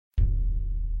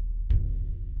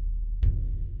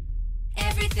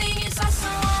Everything is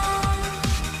awesome.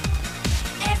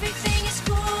 Everything is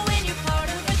cool when you're part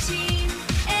of a team.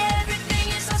 Everything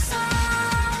is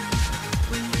awesome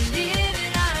when we live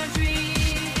in our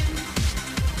dream.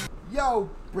 Yo,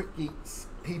 Brick Geeks,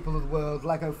 people of the world,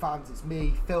 Lego fans, it's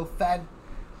me, Phil Fenn,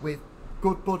 with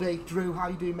good buddy Drew. How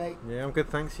you doing, mate? Yeah, I'm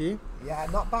good, thanks. You? Yeah,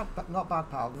 not bad,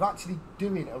 pal. We're actually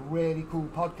doing a really cool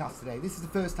podcast today. This is the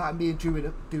first time me and Drew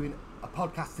are doing a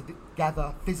podcast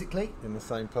together physically In the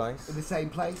same place? in the same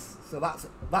place. So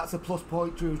that's a plus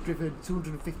point. Drew's driven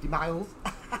 250 miles.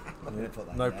 I'm gonna put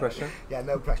that No in there. pressure. Yeah,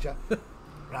 no pressure.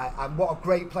 Right, and what a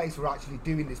great place we're actually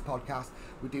doing this podcast.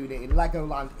 We're doing it in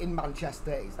Legoland in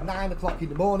Manchester. It's 9 o'clock in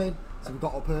the morning, so we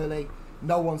got up early.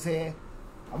 No one's here.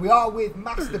 And we are with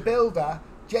Master Builder,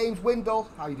 James Windle.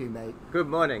 How you doing, mate? Good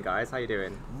morning, guys. How you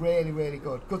doing? Really, really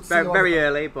good. Good to see Very, you. very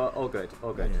early, but all good.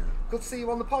 All good. Yeah. Good to see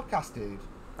you on the podcast, dude.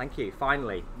 Thank you.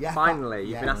 Finally. Yeah, Finally.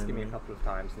 You've yeah. been asking me a couple of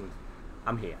times, and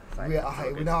I'm here. So We, it's all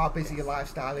we good. know how busy your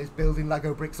lifestyle is, building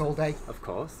Lego bricks all day, Of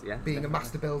course, yeah. being a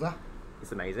master builder.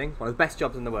 It's amazing. One of the best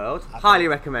jobs in the world. I Highly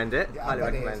bet. recommend it. Yeah, I Highly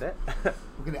bet it recommend is. it.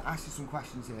 We're going to ask you some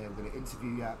questions here. We're going to interview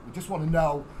you. We just want to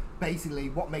know, basically,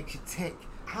 what makes you tick.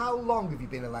 How long have you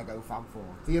been a Lego fan for?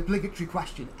 The obligatory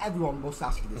question. Everyone must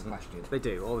ask you this question. They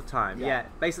do all the time. Yeah. Yeah.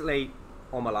 Basically,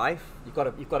 all my life, you've got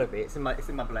to be. It's in my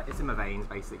veins,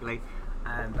 basically.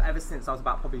 But ever since I was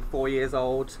about probably 4 years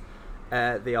old,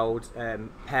 the old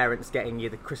parents getting you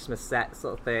the Christmas set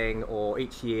sort of thing, or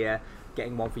each year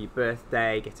getting one for your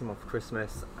birthday, getting one for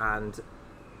Christmas, and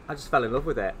I just fell in love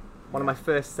with it. One of my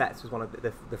first sets was one of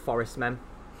the Forest Men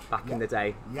back Yeah. in the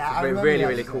day. Yeah, It's I a remember really, that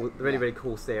really set. cool, really, Yeah. really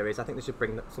cool series. I think they should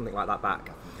bring something like that back.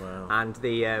 Wow. And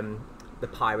the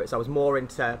pirates. I was more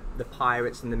into the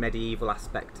pirates and the medieval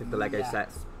aspect of the Lego Yeah.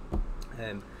 sets,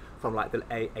 from like the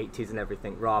 80s and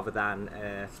everything, rather than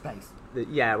Space.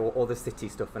 or the city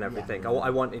stuff and everything. Yeah. I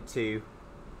wanted to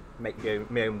make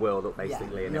my own world up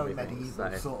basically, yeah, and your own everything.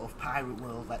 medieval So. sort of pirate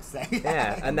world, let's say.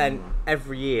 Yeah, and then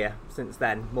every year since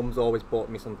then, Mum's always bought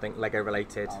me something Lego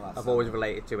related. Oh, that's I've so always nice.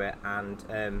 related to it,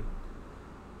 and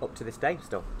up to this day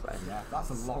still. So. Yeah, that's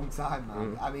a long time,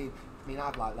 man. Mm. I mean,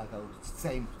 I've liked Lego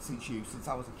same since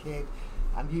I was a kid.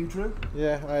 And you, Drew?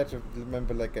 Yeah, I had to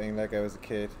remember getting Lego as a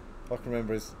kid. All I can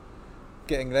remember is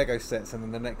getting Lego sets, and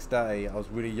then the next day I was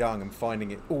really young and finding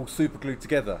it all super glued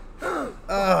together.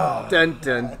 Ah. Dun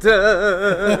dun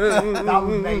dun. That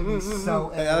would make me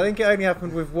so ill. I think it only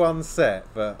happened with one set,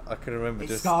 but I can remember It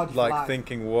just scarred you for life.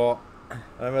 thinking, what? I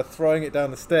remember throwing it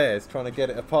down the stairs, trying to get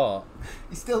it apart.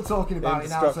 You're still talking about it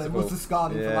now, so it must have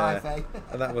scarred him for Yeah. life, eh?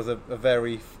 And that was a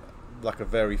very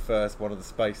first one of the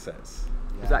space sets.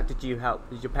 Was that, did your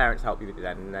parents help you with it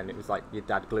then, and then it was like your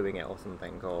dad gluing it or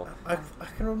something, or? I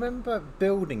can remember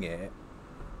building it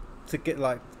to get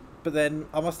but then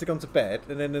I must have gone to bed,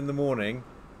 and then in the morning,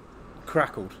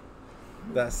 crackled.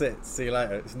 That's it. See you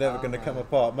later. It's never going to come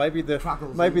apart. Maybe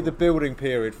Crackles the evil. building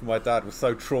period for my dad was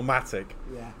so traumatic.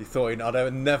 Yeah. He thought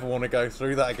I'd never want to go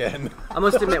through that again. I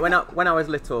must admit, when I was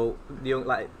little,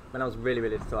 when I was really,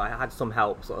 really little, I had some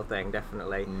help, sort of thing,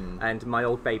 definitely. And my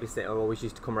old babysitter always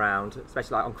used to come around,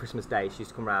 especially like on Christmas Day. She used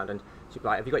to come around and she'd be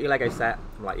like, "Have you got your Lego set?"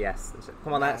 I'm like, "Yes." And she'd,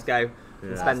 "Come on, let's go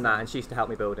and spend that." And she used to help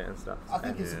me build it and stuff. I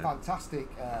think it's a fantastic,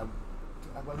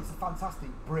 it's a fantastic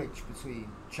bridge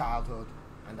between childhood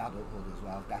and adulthood as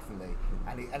well, definitely,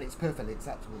 and it's perfectly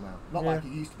acceptable now. Not like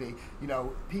it used to be. You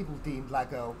know, people deemed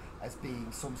Lego as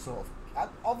being some sort of.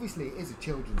 Obviously, it is a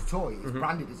children's toy. It's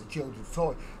branded as a children's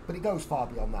toy, but it goes far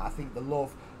beyond that. I think the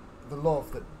love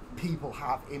that people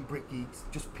have in Brick Geeks,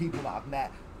 just people that I've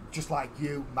met, just like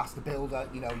you, Master Builder.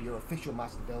 You know, your official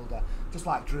Master Builder, just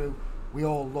like Drew. We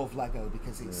all love Lego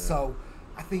because it's so.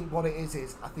 I think what it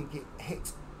is I think it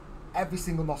hits every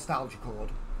single nostalgia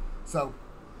chord. So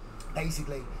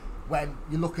basically, when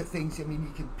you look at things, I mean,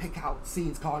 you can pick out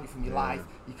scenes, can't you, from your life.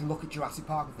 You can look at Jurassic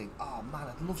Park and think, oh man,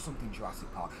 I'd love something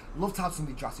Jurassic Park. I'd love to have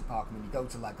something Jurassic Park. And then you go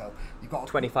to Lego, you've got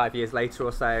 25 years later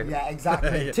or so, Yeah,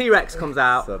 exactly. T-Rex comes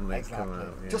out. Suddenly it's Exactly. come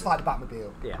out. Yeah. Just like the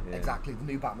Batmobile. Yeah. Exactly. The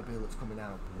new Batmobile that's coming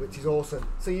out, which is awesome.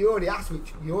 So you already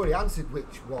answered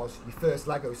which was your first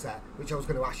Lego set, which I was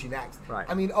going to ask you next. Right.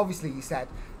 I mean, obviously you said,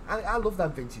 I love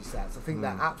them vintage sets. I think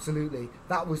that absolutely,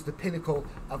 that was the pinnacle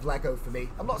of Lego for me.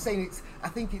 I'm not saying I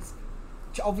think it's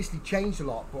obviously changed a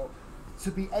lot, but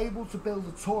to be able to build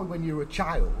a toy when you're a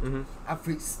child and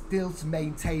for it still to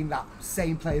maintain that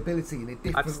same playability in a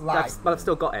different light. But I've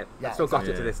still got it. Yeah, I've still got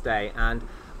it exactly. to this day, and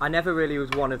I never really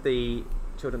was one of the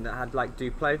children that had like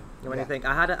Duplo or anything.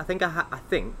 I think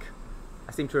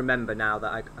I seem to remember now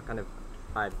that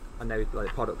I know like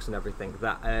products and everything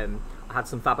that I had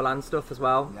some Faberland stuff as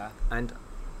well, Yeah. and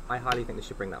I highly think they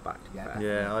should bring that back. To be Yeah. fair.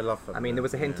 Yeah, I love that. I mean, there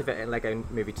was a hint of it in Lego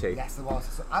Movie 2. Yes, there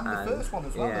was. And the first one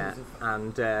as well. Yeah, There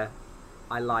was and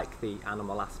I like the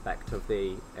animal aspect of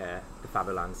the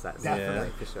Fabuland sets.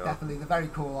 definitely, for sure. definitely. They're very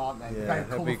cool, aren't they? Yeah, Very that'd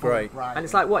be colourful, great. bright. And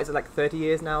it's like, what is it, like 30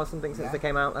 years now or something since Yeah. they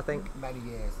came out, I think? Many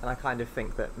years. And I kind of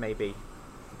think that maybe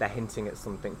they're hinting at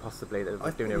something, possibly, that they're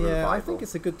I doing think, a revival. I think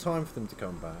it's a good time for them to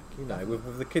come back. You know,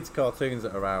 with the kids' cartoons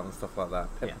that are out and stuff like that,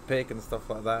 Peppa Yeah. Pig and stuff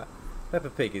like that. Peppa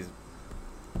Pig is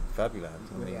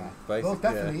Fabuland. I mean, Yeah. basically. Well,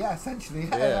 definitely, yeah. Essentially,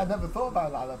 Yeah. I never thought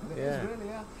about it like that, but it Yeah. is really,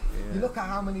 yeah. Yeah. You look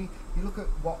at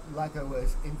what Lego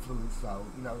has influenced, though.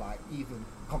 You know, like even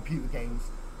computer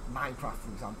games, Minecraft, for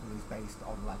example, is based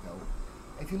on Lego.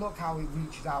 If you look how it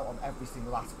reaches out on every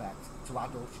single aspect, to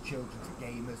adults, to children, to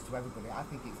gamers, to everybody, I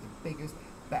think it's the biggest,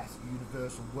 best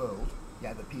universal world,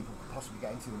 yeah, that people could possibly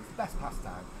get into. And it's the best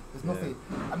pastime. There's Yeah. nothing.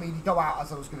 I mean, you go out,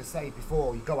 as I was going to say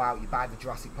before, you go out, you buy the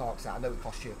Jurassic Park set. I know it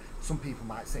costs you. Some people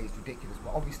might say it's ridiculous,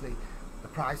 but obviously the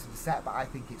price of the set. But I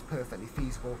think it's perfectly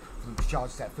feasible for them to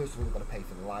charge a set. First of all, they've got to pay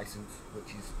for the license,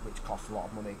 which costs a lot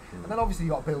of money, and then obviously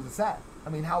you got to build a set. I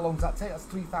mean, how long does that take? That's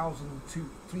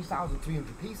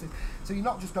 3,300 pieces. So you're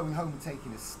not just going home and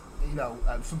taking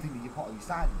something that you put on your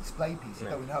side, a display piece. You're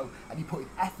Yeah. going home and you're putting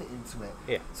effort into it.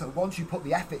 Yeah. So once you put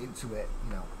the effort into it,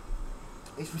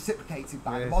 it's reciprocated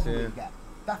by the Yes, model yeah. that you get.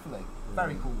 Definitely.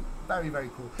 Very cool. Very, very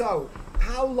cool. So,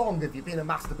 how long have you been a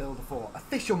master builder for?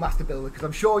 Official master builder, because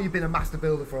I'm sure you've been a master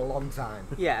builder for a long time.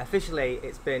 Yeah, officially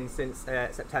it's been since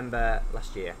September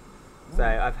last year. So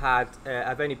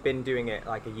I've only been doing it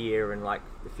like a year and like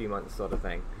a few months sort of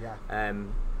thing. Yeah.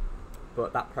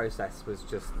 But that process was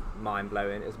just mind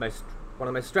blowing. It was one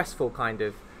of the most stressful kind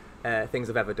of things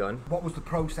I've ever done. What was the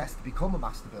process to become a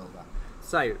master builder?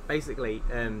 So basically,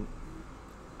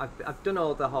 I've done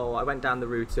I went down the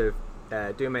route of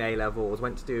doing my A-levels,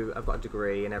 I've got a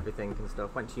degree and everything and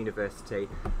stuff, went to university.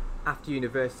 After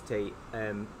university,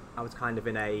 I was kind of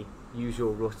in a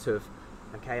usual rut of,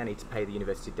 okay, I need to pay the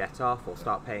university debt off or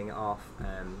start paying it off.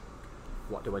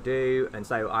 What do I do? And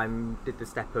so I did the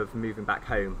step of moving back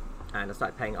home, and I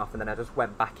started paying it off, and then I just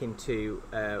went back into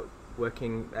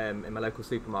working in my local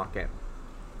supermarket,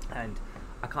 and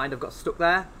I kind of got stuck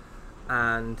there,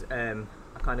 and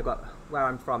I kind of got, where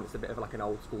I'm from, it's a bit of like an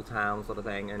old school town sort of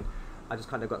thing, and I just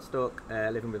kind of got stuck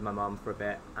living with my mum for a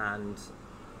bit, and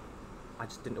I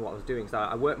just didn't know what I was doing. So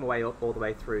I worked my way up all the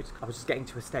way through. I was just getting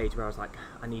to a stage where I was like,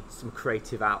 I need some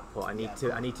creative output. I need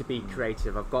to be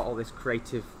creative. I've got all this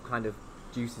creative kind of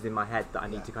juices in my head that I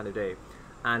need to kind of do.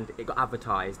 And it got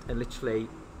advertised, and literally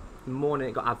the morning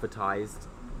it got advertised,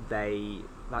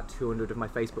 like 200 of my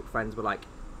Facebook friends were like,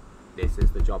 this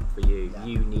is the job for you. Yeah.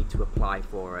 You need to apply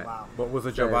for it. Wow. What was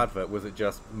the job So- advert? Was it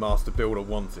just Master Builder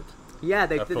Wanted? Yeah,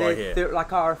 Apply here. they're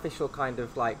like our official kind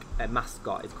of like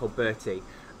mascot is called Bertie,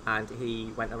 and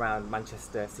he went around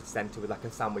Manchester city centre with like a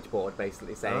sandwich board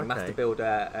basically saying Okay. Master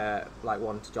Builder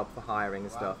want a job for hiring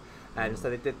and Wow. stuff. And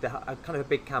so they did a kind of a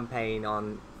big campaign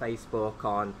on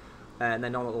Facebook, and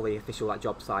then on all the official like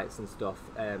job sites and stuff.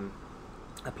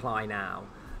 Apply now.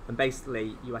 And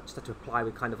basically, you just had to apply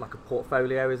with kind of like a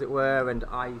portfolio, as it were. And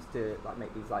I used to like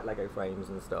make these like Lego frames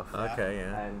and stuff. Okay,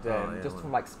 yeah. And Oh,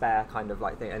 from like spare kind of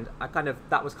like thing. And I got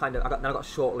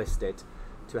shortlisted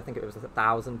to, I think it was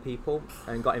 1,000 people,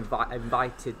 and got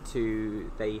invited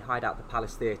to the Hideout the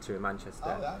Palace Theatre in Manchester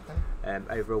Oh, yeah,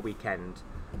 okay. over a weekend,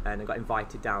 and I got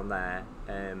invited down there.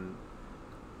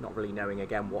 Not really knowing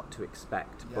again what to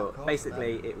expect, Yeah, of but course,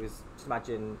 basically yeah. it was, just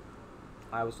imagine,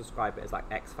 I always describe it as like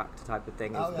X Factor type of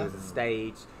thing. Oh, There was yeah. a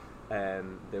stage,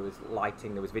 there was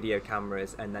lighting, there was video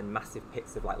cameras, and then massive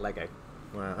pits of like Lego.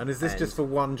 Wow. And is this And- just for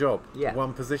one job? Yeah.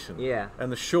 One position? Yeah.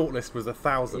 And the shortlist was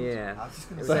 1,000? Yeah. I was just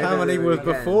gonna So say how that many was were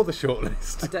really- before the I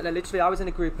shortlist? don't know, literally I was in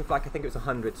a group of like, I think it was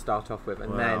 100 to start off with,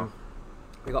 and Wow. then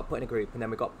we got put in a group, and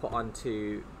then we got put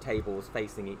onto tables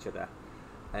facing each other,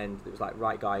 and it was like,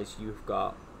 right guys,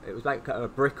 it was like a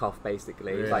brick off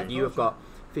basically. It was like, Really? you have got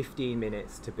 15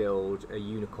 minutes to build a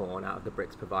unicorn out of the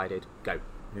bricks provided, go.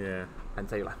 Yeah. And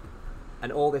so you're like,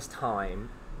 and all this time,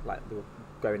 like they were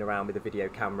going around with a video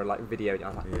camera, like videoing, I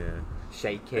was like Yeah.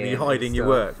 shaking. And are you hiding your stuff.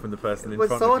 work from the person in Well,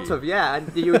 front sort of you? of, yeah.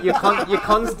 And you're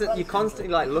constantly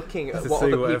like looking at To what see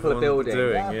other what people are everyone's building.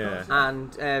 doing, Yeah, of yeah. course,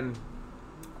 And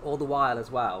all the while as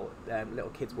well,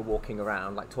 little kids were walking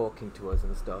around, like talking to us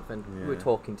and stuff, and we were Yeah.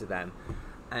 talking to them.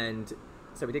 And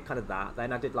so we did kind of that.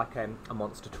 Then I did like a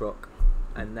monster truck,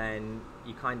 and then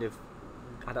you kind of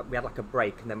we had like a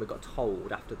break, and then we got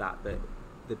told after that the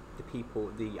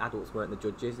adults weren't the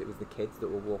judges; it was the kids that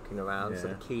were walking around. So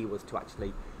Yeah. the key was to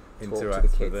actually talk Interact to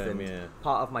with the kids, them, and yeah.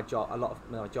 part of my job, a lot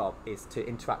of my job, is to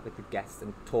interact with the guests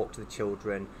and talk to the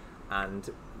children and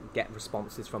get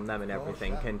responses from them and Of course,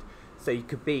 everything. yeah. And so you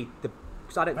could be the,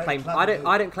 because I don't Very claim, clever I dude.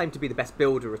 don't claim to be the best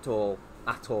builder at all,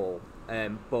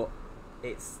 but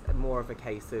it's more of a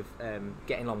case of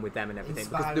getting on with them and everything.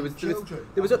 Because Inspiring children.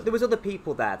 there was other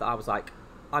people there that I was like,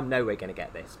 I'm nowhere going to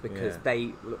get this, because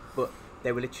Yeah.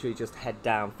 they were literally just head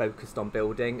down, focused on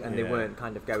building, and they Yeah. weren't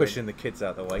kind of going Pushing the kids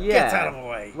out the way. Yeah. Get out of the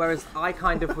way. Whereas I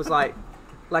kind of was like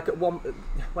at one,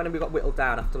 when we got whittled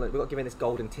down after we got given this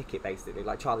golden ticket basically,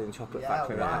 like Charlie and the Chocolate Yeah,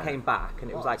 Factory. wow. I came back and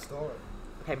it was like, Story.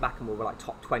 I came back and we were like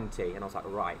top 20, and I was like,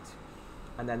 right.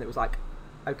 And then it was like,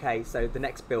 okay, so the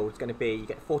next build is going to be, you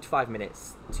get 45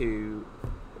 minutes to,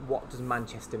 what does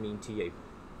Manchester mean to you?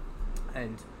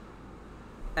 And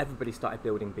everybody started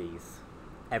building bees.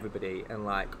 Everybody. And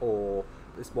like, or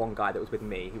this one guy that was with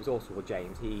me, he was also called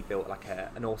James, he built like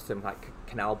an awesome like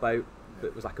canal boat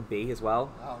that was like a bee as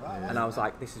well. Oh, right, And I was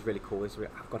like, this is really cool.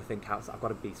 I've got to think outside. I've got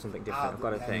to be something different. I've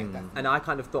got to yeah, think. definitely. And I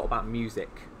kind of thought about music.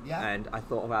 Yeah. And I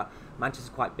thought about Manchester's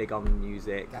quite big on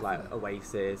music, like Definitely.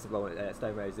 Oasis,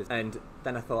 Stone Roses. And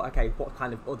then I thought, okay, what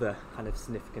kind of other kind of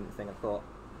significant thing? I thought,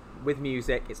 with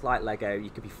music, it's like Lego. You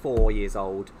could be 4 years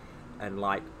old and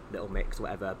like Little Mix or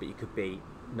whatever, but you could be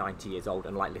 90 years old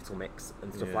and like Little Mix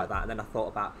and stuff Yeah. like that. And then I thought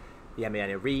about the MEN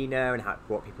Arena and how it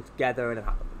brought people together and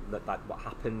how, like what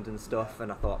happened and stuff.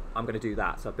 And I thought, I'm going to do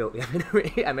that. So I built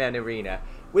the MEN Arena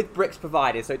with bricks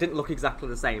provided, so it didn't look exactly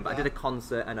the same. But I Yeah. did a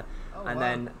concert and wow.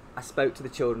 then I spoke to the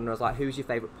children and I was like, who's your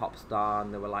favourite pop star?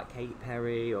 And they were like Katy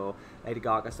Perry or Lady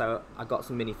Gaga. So I got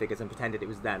some minifigures and pretended it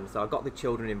was them. So I got the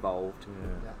children involved,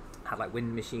 Yeah. had like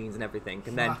wind machines and everything.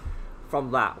 And then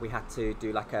from that, we had to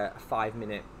do like a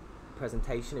 5-minute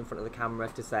presentation in front of the camera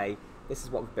to say, this is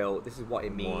what we've built, this is what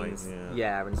it Why, means,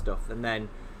 yeah. and stuff. And then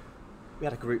we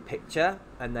had a group picture,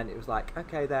 and then it was like,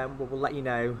 okay, then we'll let you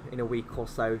know in a week or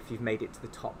so if you've made it to the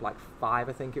top like 5,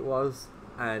 I think it was.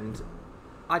 And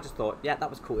I just thought, yeah, that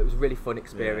was cool. It was a really fun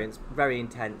experience, very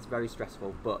intense, very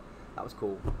stressful, but that was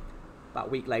cool. About a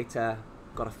week later,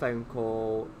 got a phone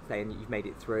call saying that you've made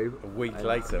it through. A week And-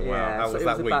 later, wow. yeah, How so was it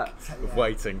that week about- of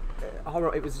waiting?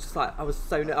 horror. It was just like I was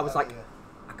so I was like, Yeah.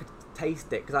 I could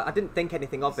taste it, because I didn't think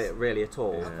anything of it really at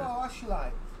all. Yeah. I've got to ask you,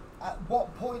 like, at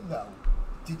what point though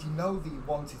did you know that you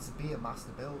wanted to be a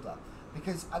master builder?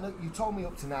 Because I know you told me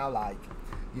up to now, like,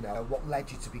 you know, what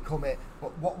led you to become it,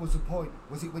 but what was the point?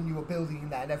 Was it when you were building in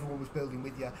there and everyone was building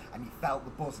with you and you felt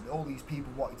the buzz and all these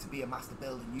people wanted to be a master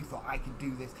builder and you thought, I can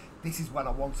do this, this is when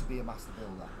I want to be a master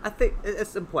builder? I think at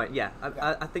some point, yeah,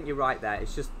 I think you're right there.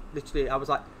 It's just literally, I was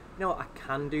like, you know what, I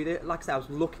can do this. Like I said, I was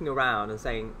looking around and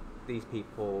saying, these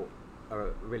people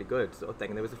are really good, sort of thing.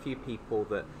 And there was a few people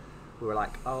that were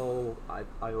like, oh, I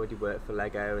already work for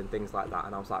Lego and things like that.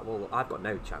 And I was like, well, I've got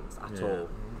no chance at Yeah. all.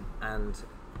 And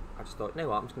I just thought, you know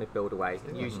what, I'm just going to build away.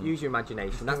 Use your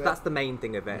imagination. do it. That's the main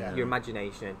thing of it, Yeah. your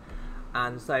imagination.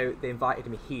 And so they invited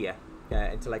me here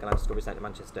into Legoland Discovery Centre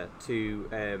Manchester to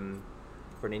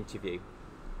for an interview.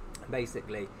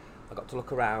 Basically, I got to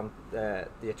look around the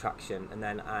attraction, and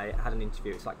then I had an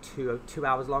interview. It's like 2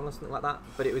 hours long or something like that.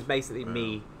 But it was basically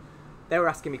me. They were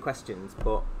asking me questions,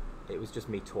 but it was just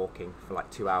me talking for like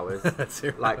 2 hours,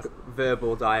 2 like hours.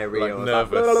 verbal diarrhea. Like I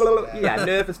was nervous. yeah,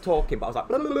 nervous talking, but I was like.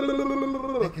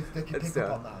 They can And pick so-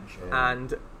 up on that, I'm sure.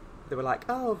 And they were like,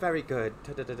 oh, very good.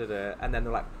 Da-da-da-da-da. And then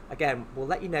they're like, again, we'll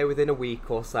let you know within a week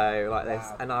or so, like this.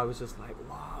 Wow. And I was just like,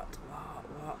 what?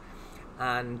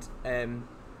 And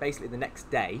basically the next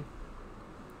day,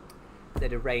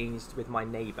 they'd arranged with my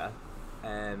neighbour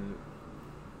and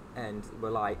were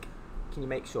like, can you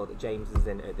make sure that James is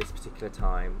in at this particular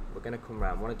time? We're going to come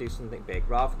round. We want to do something big.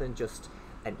 Rather than just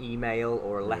an email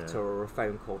or a letter Yeah. or a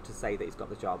phone call to say that he's got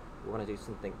the job, we want to do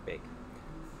something big.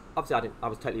 Obviously, I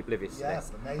was totally oblivious to Yeah,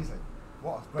 this. amazing.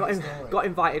 What a great story. Got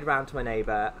invited round to my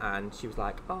neighbour, and she was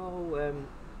like, oh,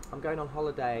 I'm going on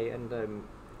holiday, and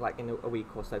like in a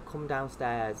week or so, come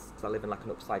downstairs, because I live in like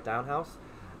an upside down house,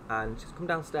 and just come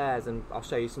downstairs and I'll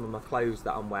show you some of my clothes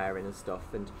that I'm wearing and stuff.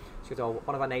 And she goes, oh,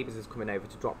 one of our neighbours is coming over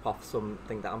to drop off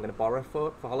something that I'm going to borrow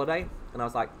for holiday. And I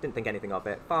was like, didn't think anything of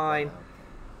it, fine. Wow.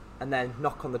 And then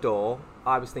knock on the door,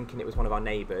 I was thinking it was one of our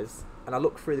neighbours, and I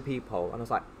looked through the people and I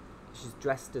was like, she's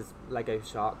dressed as Lego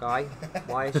Shark Guy.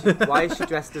 Why is she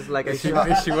dressed as Lego Is she,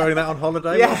 Shark? is she wearing that on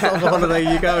holiday? Yeah. What sort of a holiday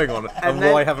are you going on? And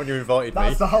then- why haven't you invited me?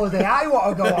 That's the holiday I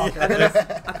want to go on. And then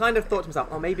I kind of thought to myself,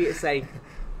 oh, maybe it's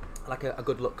like a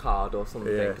good luck card or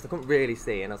something, Yeah. because I couldn't really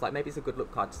see. And I was like, maybe it's a good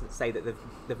luck card to say that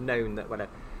they've known that when I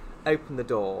opened the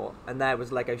door, and there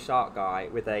was Lego Shark Guy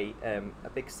with a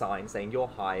big sign saying you're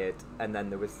hired, and then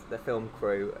there was the film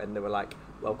crew, and they were like,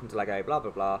 welcome to Lego, blah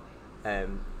blah blah.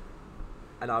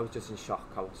 And I was just in shock.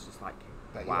 I was just like,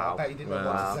 Bet wow. I bet you didn't know what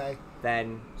Wow. to say.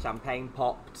 Then champagne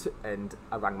popped, and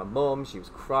I rang my mum. She was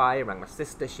crying. Rang my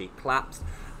sister. She clapped.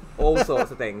 All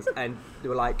sorts of things, and they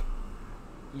were like,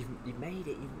 "You've made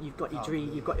it. You've got your Oh, dream.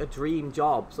 really? You've got your dream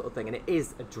job, sort of thing." And it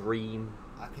is a dream.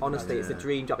 I can Honestly, imagine. it's a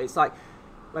dream job. It's like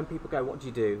when people go, "What do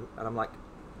you do?" and I'm like,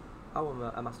 "Oh, I'm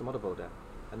a master model builder,"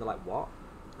 and they're like, "What?"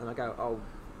 and I go, "Oh,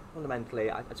 fundamentally,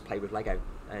 I just play with Lego."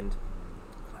 And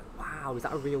they're like, "Wow, is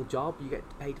that a real job? You get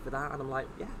paid for that?" And I'm like,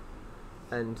 "Yeah."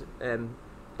 And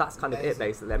that's kind of it, Amazing.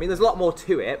 basically. I mean, there's a lot more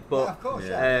to it, but Yeah, of course,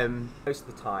 Yeah. most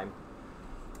of the time,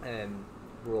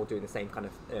 we're all doing the same kind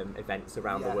of events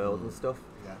around Yeah. the world and stuff.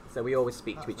 Yeah. So we always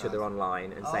speak to That's each other nice.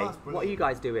 online and Oh, say, that's "What are you brilliant.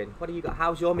 guys doing? What are you?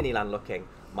 How's your mini land looking?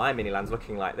 My mini land's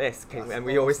looking like this." That's And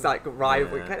we always awesome. like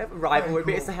rival, Yeah. kind of rivalry, Very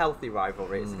but it's a cool. healthy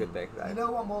rivalry. It's a good thing. So. You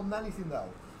know what, more than anything though,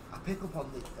 I pick up on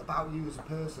about you as a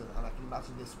person, and I can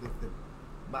imagine this with the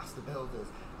master builders.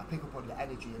 I pick up on your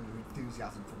energy and your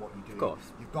enthusiasm for what you do. Of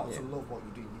course. You've got Yeah. to love what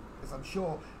you do. Because I'm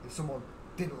sure if someone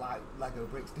didn't like Lego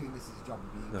bricks, doing this as a job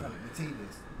would be incredibly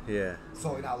tedious. Yeah.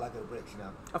 Sorting out Lego bricks, you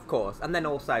know. Of course, and then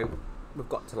also we've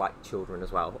got to like children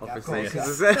as well, Yeah, of obviously.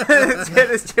 course, 'Cause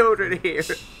there's children here.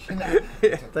 You know?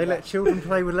 They let children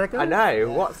play with Lego? I know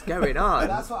what's going on.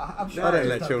 That's what I'm sure. I don't it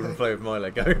let is, children okay. play with my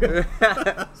Lego.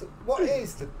 So what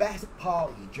is the best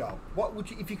part of your job? What would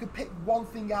you, if you could pick one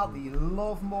thing out that you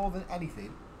love more than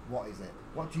anything? What is it?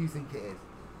 What do you think it is?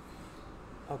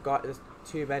 Oh god, there's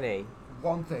too many.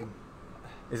 One thing.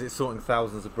 Is it sorting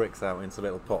thousands of bricks out into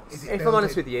little pots? Is it- If I'm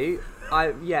honest with you, I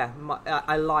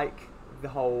like the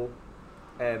whole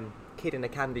kid in a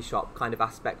candy shop kind of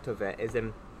aspect of it. Is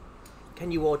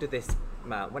can you order this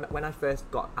amount? When I first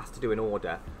got asked to do an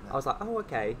order, I was like, oh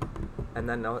okay, and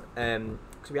then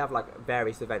because we have like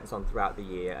various events on throughout the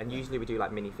year, and usually we do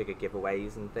like minifigure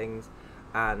giveaways and things,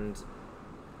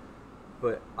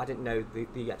 but I didn't know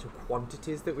the actual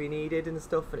quantities that we needed and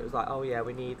stuff, and it was like, oh yeah,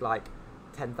 we need like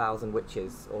 10,000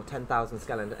 witches or 10,000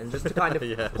 skeletons, and just to kind of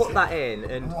Yes. put that in,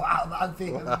 and Wow, that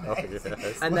thing is Wow, amazing.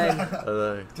 yes. And then- I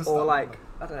know. Just or that like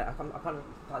I don't know, I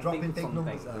can't Dropping think big of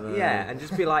numbers something. out. Yeah, and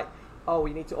just be like, oh,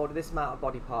 you need to order this amount of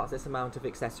body parts, this amount of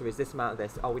accessories, this amount of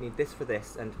this. Oh, we need this for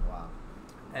this, and Wow.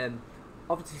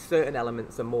 obviously certain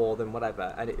elements are more than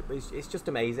whatever, and it's just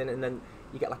amazing. And then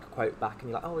you get like a quote back, and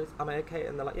you're like, oh, am I okay?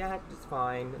 And they're like, yeah, it's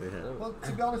fine. Yeah. Well,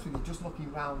 to be honest with you, just looking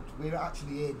around, we're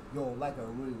actually in your Lego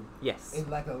room. Yes. In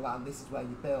Legoland, this is where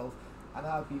you build. And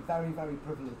I'd be very, very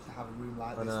privileged to have a room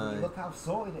like I this. When you know. look how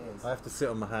sorted it is. I have to sit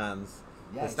on my hands.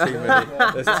 Yeah, There's it's too really many.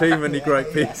 good. There's too many Yeah, great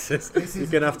yeah. pieces. This You're is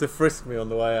gonna have to frisk me on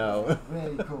the way out.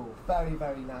 really cool. Very,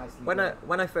 very nicely When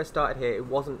done. I first started here, it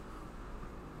wasn't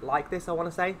like this. I want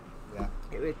to say Yeah.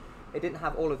 it didn't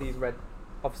have all of these red.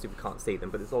 Obviously, we can't see them,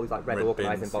 but there's all these like red Red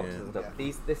organising bins, boxes yeah. and stuff.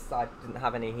 Yeah. This side didn't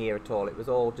have any here at all. It was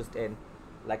all just in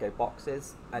Lego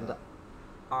boxes, and Yeah.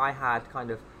 I had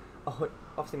kind of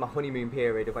obviously my honeymoon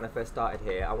period of when I first started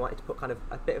here. I wanted to put kind of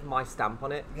a bit of my stamp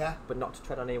on it, Yeah. but not to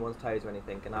tread on anyone's toes or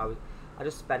anything. And I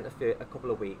just spent a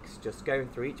couple of weeks just going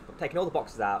through taking all the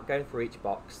boxes out, going through each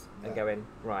box, and Yeah. going,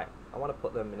 right, I want to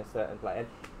put them in a certain place. And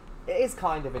it is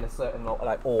kind of in a certain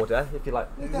like order, if you like.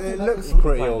 It It definitely looks looks-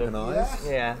 pretty kind of- organised.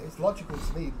 Yeah. It's logical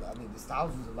to me. I mean, there's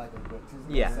thousands of Lego bricks,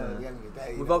 isn't Yeah. there? So at the end of the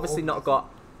day, you We've know, obviously all not this- got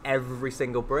every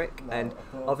single brick, No, and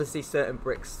of course. obviously certain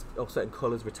bricks or certain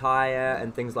colours retire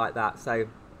and things like that. So,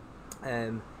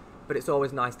 but it's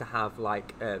always nice to have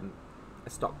like a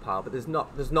stockpile. But there's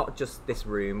not just this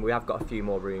room. We have got a few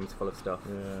more rooms full of stuff.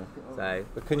 Yeah. So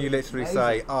But can you literally Amazing.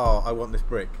 say, "Oh, I want this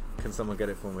brick. Can someone get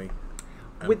it for me?"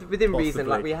 And within reason,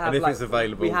 like possibly- we have, and if like, it's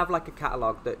available, we have like a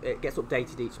catalogue that it gets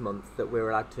updated each month that we're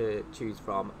allowed to choose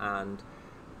from, and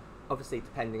obviously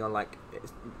depending on like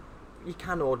you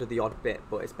can order the odd bit,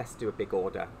 but it's best to do a big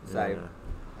order. So. Yeah.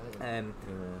 Yeah.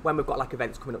 When we've got like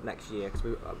events coming up next year,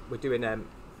 because we're doing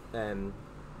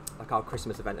like our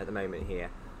Christmas event at the moment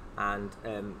here, and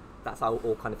that's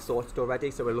all kind of sorted already.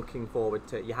 So we're looking forward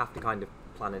to. You have to kind of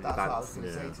plan in That's what I was advance. going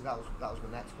to say. Yeah. To you. That was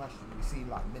my next question. We've seen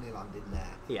like Miniland in there.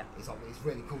 Yeah. It's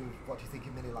really cool. What do you think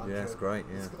of Miniland? Yeah, it's Joe? great,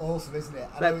 yeah. It's awesome, isn't it?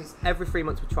 I So know it's. every 3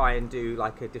 months we try and do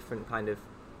like a different kind of.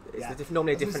 It's Yeah.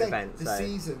 normally a I was different gonna event. say, So the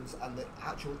seasons and the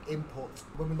actual input.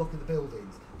 When we look at the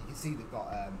buildings, you can see they've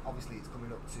got. Obviously, it's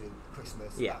coming up to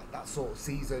Christmas. Yeah. That sort of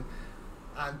season,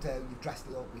 and you've dressed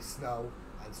it up with snow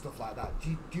and stuff like that.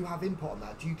 Do you have input on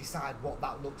that? Do you decide what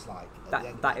that looks like? At the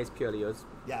end of that it? is purely us.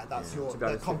 Yeah, that's Yeah. your To be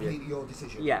honest with you. completely your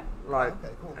decision. Yeah, like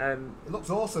Okay, cool. um, It looks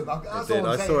awesome. That's It all did. I'm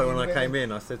I saying. saw it when I really- came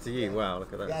in. I said to you, Yeah. "Wow,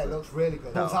 look at that." Yeah, it looks really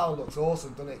good. The No. tower looks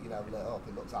awesome, doesn't it? You know, lit up.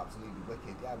 It looks absolutely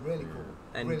wicked. Yeah, really cool.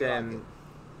 and really like it.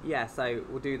 Yeah, so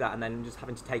we'll do that, and then just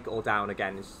having to take it all down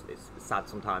again is sad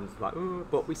sometimes. Like,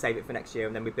 but we save it for next year,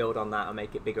 and then we build on that and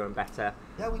make it bigger and better.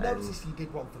 Yeah, we noticed you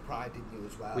did one for Pride, didn't you,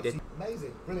 as well? We did. So,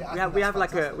 amazing, brilliant. Yeah, we have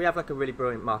like a really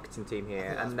brilliant marketing team here,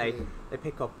 think that's and brilliant. they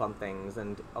pick up on things,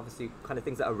 and obviously kind of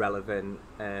things that are relevant.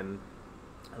 And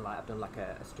like I've done like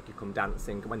a Strictly Come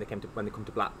Dancing when they come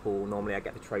to Blackpool. Normally I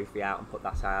get the trophy out and put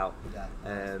that out,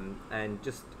 and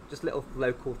just little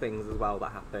local things as well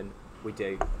that happen. We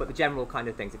do, but the general kind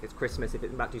of things. If it's Christmas, if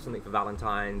it might do something for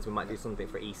Valentine's, we might do something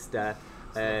for Easter.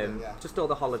 Just all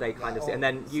the holiday kind of. And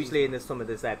then usually in the summer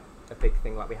there's a big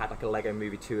thing, like we had like a Lego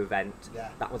Movie 2 event.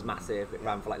 That was massive. It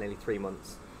ran for like nearly 3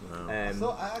 months. Wow.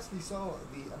 I actually saw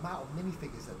the amount of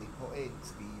minifigures that they put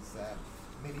into these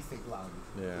minifig land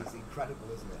is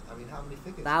incredible, isn't it? I mean, how many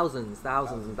figures? Thousands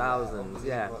and thousands.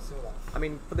 Yeah. I saw that. I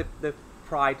mean, for the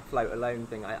Pride float alone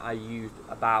thing, I used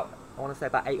about, I want to say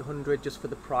about 800 just for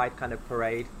the Pride kind of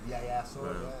parade. Yeah, I saw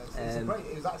it. Yeah.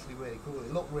 It was actually really cool.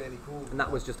 It looked really cool. And that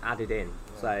was just added in.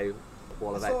 So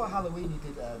all of I it. saw at Halloween you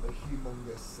did a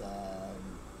humongous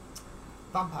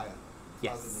vampire.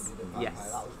 Yes. Halloween you did a vampire.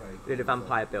 Yes. That was very cool. We did a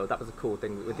vampire build. That was a cool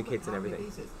thing with the kids and everything.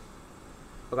 Pieces?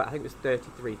 I think it was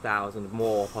 33,000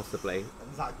 more possibly.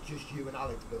 And is that just you and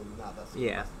Alex building that? That's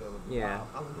Yeah. building. Yeah. Wow.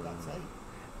 How long did that take?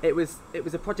 It was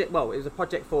a project. Well, it was a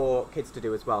project for kids to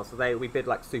do as well. So we bid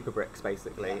like super bricks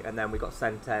basically, and then we got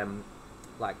sent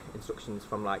like instructions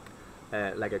from like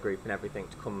Lego Group and everything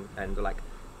to come and like,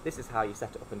 this is how you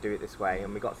set it up and do it this way.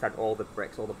 And we got sent all the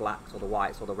bricks, all the blacks, all the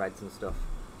whites, all the reds and stuff,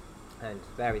 and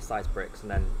various size bricks. And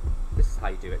then this is how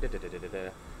you do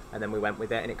it. And then we went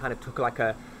with it, and it kind of took like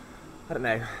I don't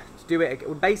know, to do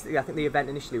it. Basically, I think the event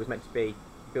initially was meant to be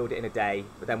build it in a day,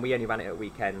 but then we only ran it at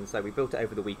weekends, so we built it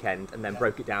over the weekend and then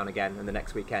broke it down again, and the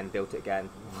next weekend built it again,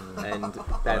 and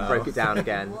then broke it down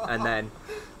again, and then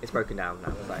it's broken down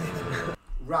now. So.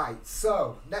 Right,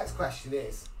 so next question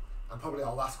is, and probably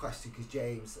our last question because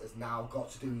James has now got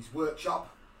to do his workshop.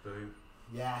 Boom.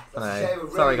 Yeah, that's Hello. a shame.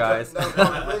 Really Sorry, guys.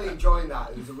 I'm really enjoying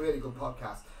that. It was a really good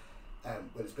podcast. Well,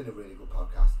 it's been a really good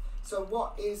podcast. So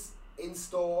what is in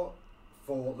store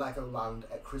for Legoland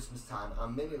at Christmas time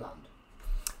and Miniland?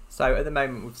 So at the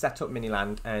moment we've set up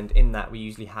Miniland, and in that we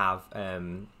usually have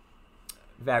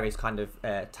various kind of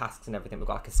tasks and everything. We've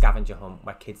got like a scavenger hunt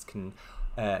where kids can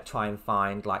try and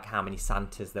find like how many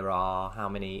Santas there are, how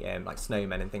many like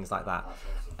snowmen and things like that.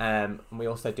 And we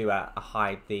also do a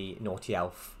hide the naughty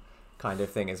elf kind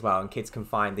of thing as well, and kids can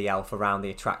find the elf around the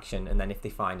attraction, and then if they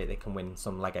find it they can win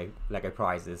some Lego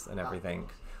prizes and everything,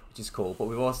 which is cool. But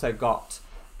we've also got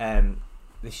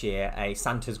this year a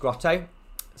Santa's Grotto.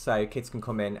 So kids can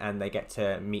come in and they get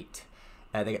to meet,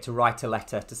 they get to write a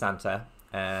letter to Santa,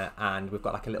 and we've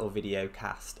got like a little video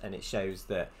cast, and it shows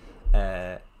that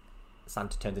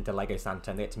Santa turns into Lego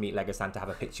Santa, and they get to meet Lego Santa, have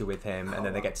a picture with him, and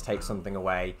then they get to take something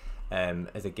away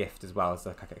as a gift as well, as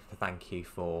like a thank you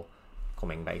for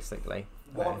coming, basically.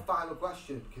 One final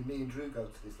question: can me and Drew go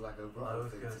to this Lego Grotto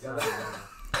thing together?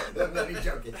 I'm only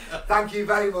joking. Thank you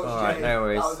very much, All right, James. no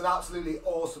worries. That was an absolutely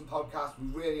awesome podcast.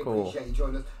 We really appreciate you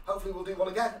joining us. Hopefully we'll do one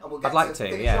again, and we'll get I'd like to,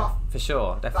 finish yeah, off. for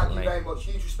sure, Thank definitely. you very much.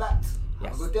 Huge respect.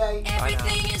 Yes. Have a good day.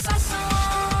 Everything is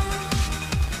awesome.